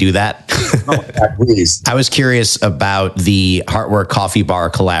 Can we do that? Oh, God, please. I was curious about the Heartwork Coffee Bar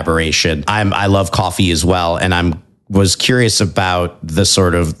collaboration. I love coffee as well, and was curious about the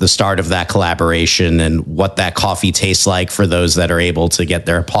start of that collaboration and what that coffee tastes like for those that are able to get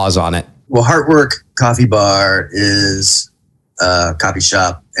their paws on it. Well, Heartwork Coffee Bar is a coffee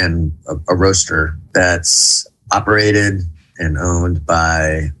shop and a roaster that's operated and owned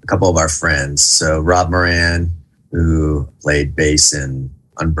by a couple of our friends. So Rob Moran, who played bass in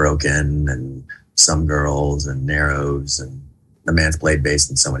Unbroken and Some Girls and Narrows, and the man's played bass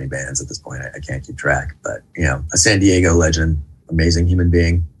in so many bands at this point, I can't keep track. But, a San Diego legend, amazing human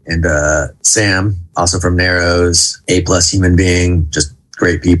being. And Sam, also from Narrows, A+ human being, just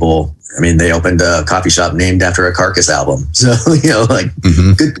great people. I mean, they opened a coffee shop named after a Carcass album. So,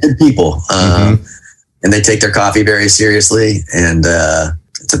 good people. And they take their coffee very seriously. And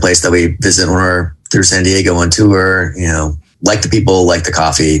it's a place that we visit when we're through San Diego on tour, like the people, like the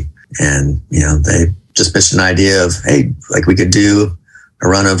coffee. And, they just pitched an idea of, hey, like we could do a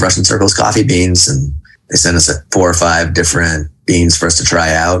run of Russian Circles coffee beans. And they sent us 4 or 5 different beans for us to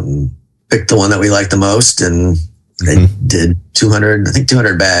try out and picked the one that we liked the most. And they did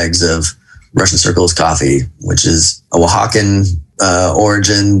 200 bags of Russian Circles coffee, which is a Oaxacan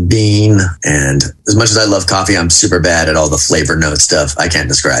origin bean. And as much as I love coffee, I'm super bad at all the flavor note stuff. I can't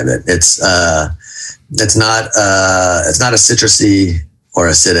describe it. It's not a citrusy or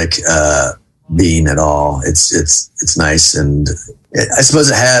acidic bean at all. It's nice, and I suppose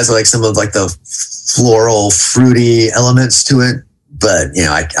it has like some of like the floral, fruity elements to it. But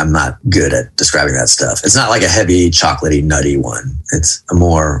I'm not good at describing that stuff. It's not like a heavy, chocolatey, nutty one. It's a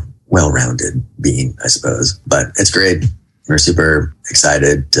more well-rounded bean, I suppose. But it's great. We're super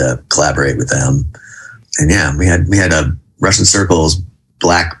excited to collaborate with them. And yeah, we had a Russian Circles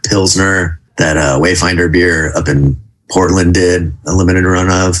Black Pilsner that Wayfinder beer up in Portland did a limited run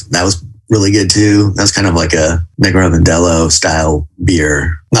of. That was really good too. That was kind of like a Negro Modelo style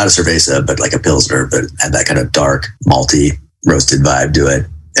beer. Not a cerveza, but like a Pilsner, but had that kind of dark, malty, roasted vibe to it.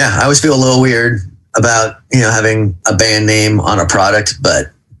 Yeah, I always feel a little weird about, having a band name on a product, but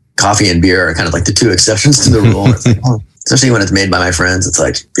coffee and beer are kind of like the 2 exceptions to the rule. It's like, especially when it's made by my friends, it's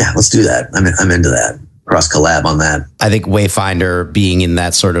like, yeah, let's do that. I'm into that. Cross collab on that. I think Wayfinder being in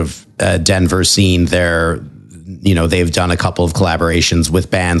that sort of Denver scene there, they've done a couple of collaborations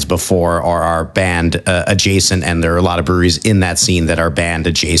with bands before or are band adjacent. And there are a lot of breweries in that scene that are band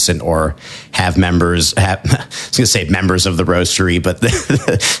adjacent or have members, I was going to say members of the roastery, but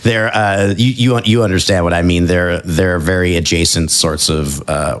they're, you understand what I mean. They're very adjacent sorts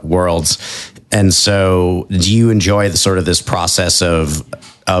of worlds. And so do you enjoy this process of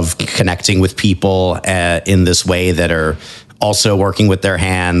connecting with people in this way that are also working with their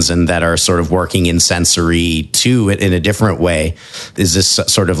hands and that are sort of working in sensory too in a different way? Is this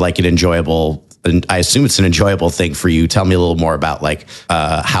sort of like an enjoyable, I assume it's an enjoyable thing for you. Tell me a little more about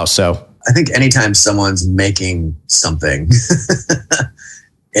how so. I think anytime someone's making something,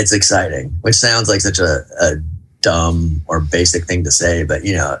 it's exciting, which sounds like such a dumb or basic thing to say, but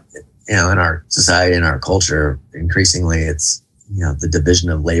in our society and our culture, increasingly it's, the division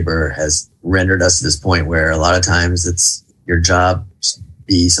of labor has rendered us to this point where a lot of times it's your job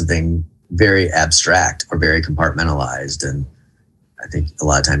be something very abstract or very compartmentalized. And I think a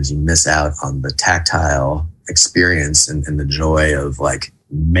lot of times you miss out on the tactile experience and the joy of like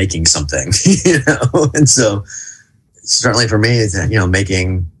making something, And so certainly for me, it's,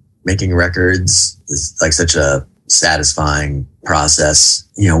 making records is like such a satisfying process.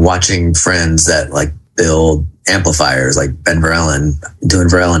 Watching friends that like build amplifiers, like Ben Verellen doing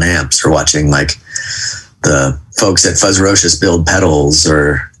Verellen amps, or watching like the folks at Fuzzrocious build pedals,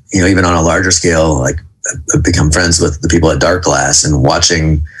 or, even on a larger scale, like I've become friends with the people at Dark Glass, and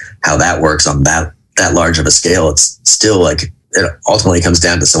watching how that works on that large of a scale. It's still like, it ultimately comes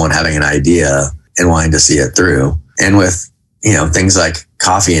down to someone having an idea and wanting to see it through. And with, things like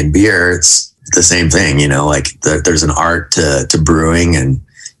coffee and beer, it's the same thing, like there's an art to brewing, and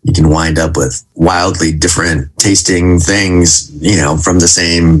you can wind up with wildly different tasting things, from the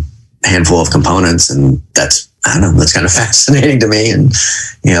same handful of components. And that's kind of fascinating to me. And,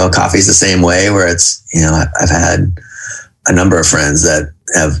 coffee's the same way, where it's, I've had a number of friends that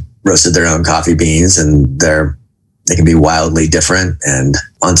have roasted their own coffee beans, and they can be wildly different. And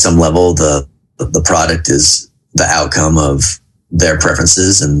on some level, the product is the outcome of their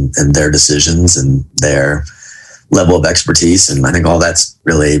preferences and their decisions and their level of expertise. And I think all that's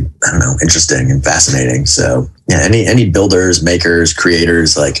really, interesting and fascinating. So yeah, any builders, makers,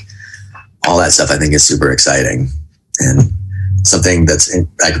 creators, like all that stuff, I think is super exciting and something that's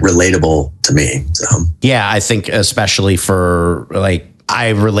like relatable to me. So yeah, I think especially for like,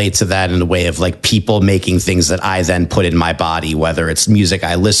 I relate to that in the way of like people making things that I then put in my body, whether it's music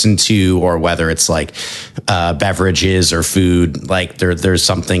I listen to or whether it's like beverages or food. Like there's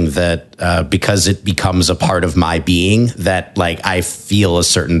something that because it becomes a part of my being, that like I feel a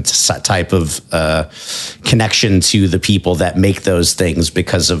certain type of connection to the people that make those things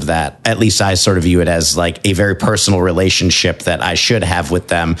because of that. At least I sort of view it as like a very personal relationship that I should have with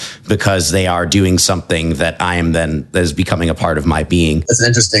them, because they are doing something that I am then, that is becoming a part of my being. That's an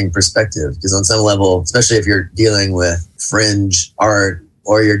interesting perspective, because on some level, especially if you're dealing with fringe art,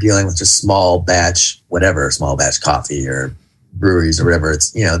 or you're dealing with just small batch coffee or breweries or whatever,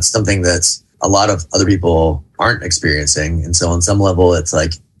 it's, it's something that's a lot of other people aren't experiencing. And so on some level, it's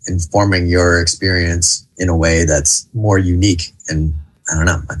like informing your experience in a way that's more unique. And I don't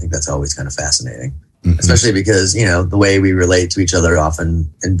know, I think that's always kind of fascinating. Mm-hmm. Especially because, the way we relate to each other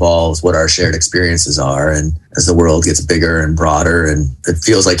often involves what our shared experiences are. And as the world gets bigger and broader, and it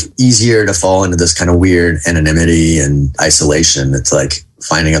feels like easier to fall into this kind of weird anonymity and isolation, it's like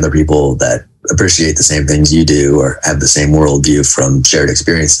finding other people that appreciate the same things you do or have the same worldview from shared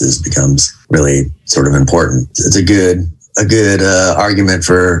experiences becomes really sort of important. It's a good argument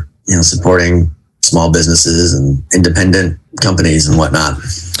for, supporting small businesses and independent companies and whatnot.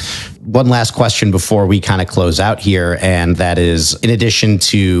 One last question before we kind of close out here, and that is, in addition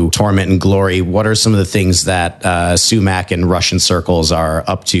to Torment and Glory, what are some of the things that Sumac and Russian Circles are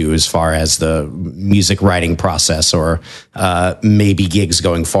up to as far as the music writing process, or maybe gigs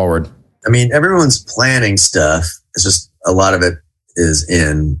going forward? I mean, everyone's planning stuff. It's just a lot of it is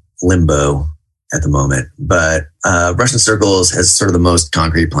in limbo at the moment. But Russian Circles has sort of the most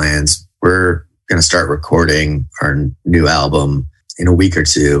concrete plans. We're going to start recording our new album in a week or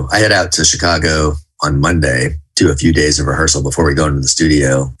two. I head out to Chicago on Monday, do a few days of rehearsal before we go into the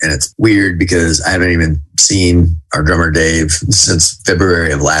studio. And it's weird because I haven't even seen our drummer Dave since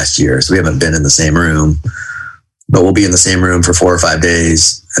February of last year. So we haven't been in the same room, but we'll be in the same room for 4 or 5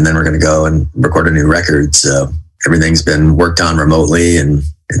 days. And then we're going to go and record a new record. So everything's been worked on remotely, and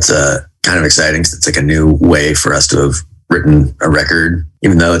it's kind of exciting. It's like a new way for us to have written a record,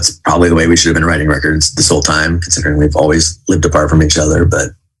 even though it's probably the way we should have been writing records this whole time, considering we've always lived apart from each other. But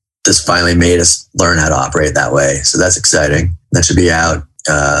this finally made us learn how to operate that way. So that's exciting. That should be out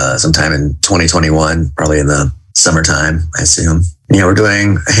sometime in 2021, probably in the summertime, I assume. And we're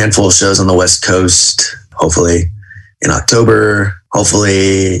doing a handful of shows on the West Coast, hopefully in October,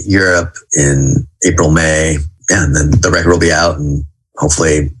 hopefully Europe in April, May. Yeah, and then the record will be out, and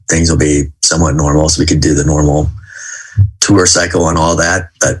hopefully things will be somewhat normal so we can do the normal tour cycle and all that,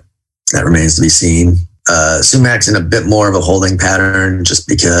 but that remains to be seen. Sumac's in a bit more of a holding pattern just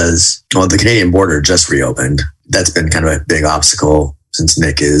because, the Canadian border just reopened. That's been kind of a big obstacle since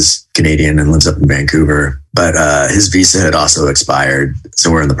Nick is Canadian and lives up in Vancouver, but his visa had also expired.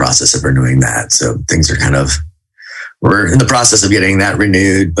 So we're in the process of renewing that. So things are we're in the process of getting that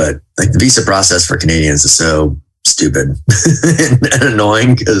renewed, but like the visa process for Canadians is so stupid and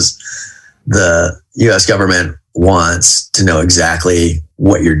annoying because the US government wants to know exactly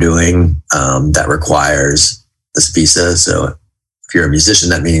what you're doing that requires this visa. So if you're a musician,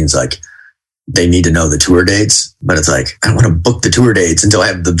 that means like they need to know the tour dates, but it's like, I don't want to book the tour dates until I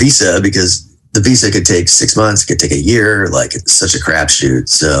have the visa, because the visa could take 6 months, it could take a year. Like, it's such a crapshoot.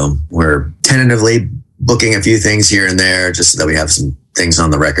 So we're tentatively booking a few things here and there just so that we have some things on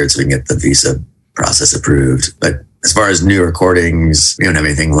the record so we can get the visa process approved. But as far as new recordings, we don't have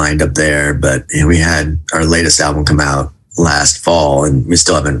anything lined up there, but we had our latest album come out last fall, and we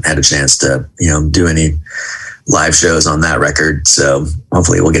still haven't had a chance to, do any live shows on that record. So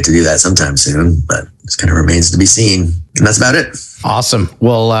hopefully we'll get to do that sometime soon, but just kind of remains to be seen. And that's about it. Awesome.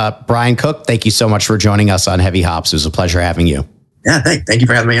 Well, Brian Cook, thank you so much for joining us on Heavy Hops. It was a pleasure having you. Yeah, thank you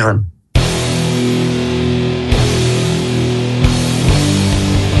for having me on.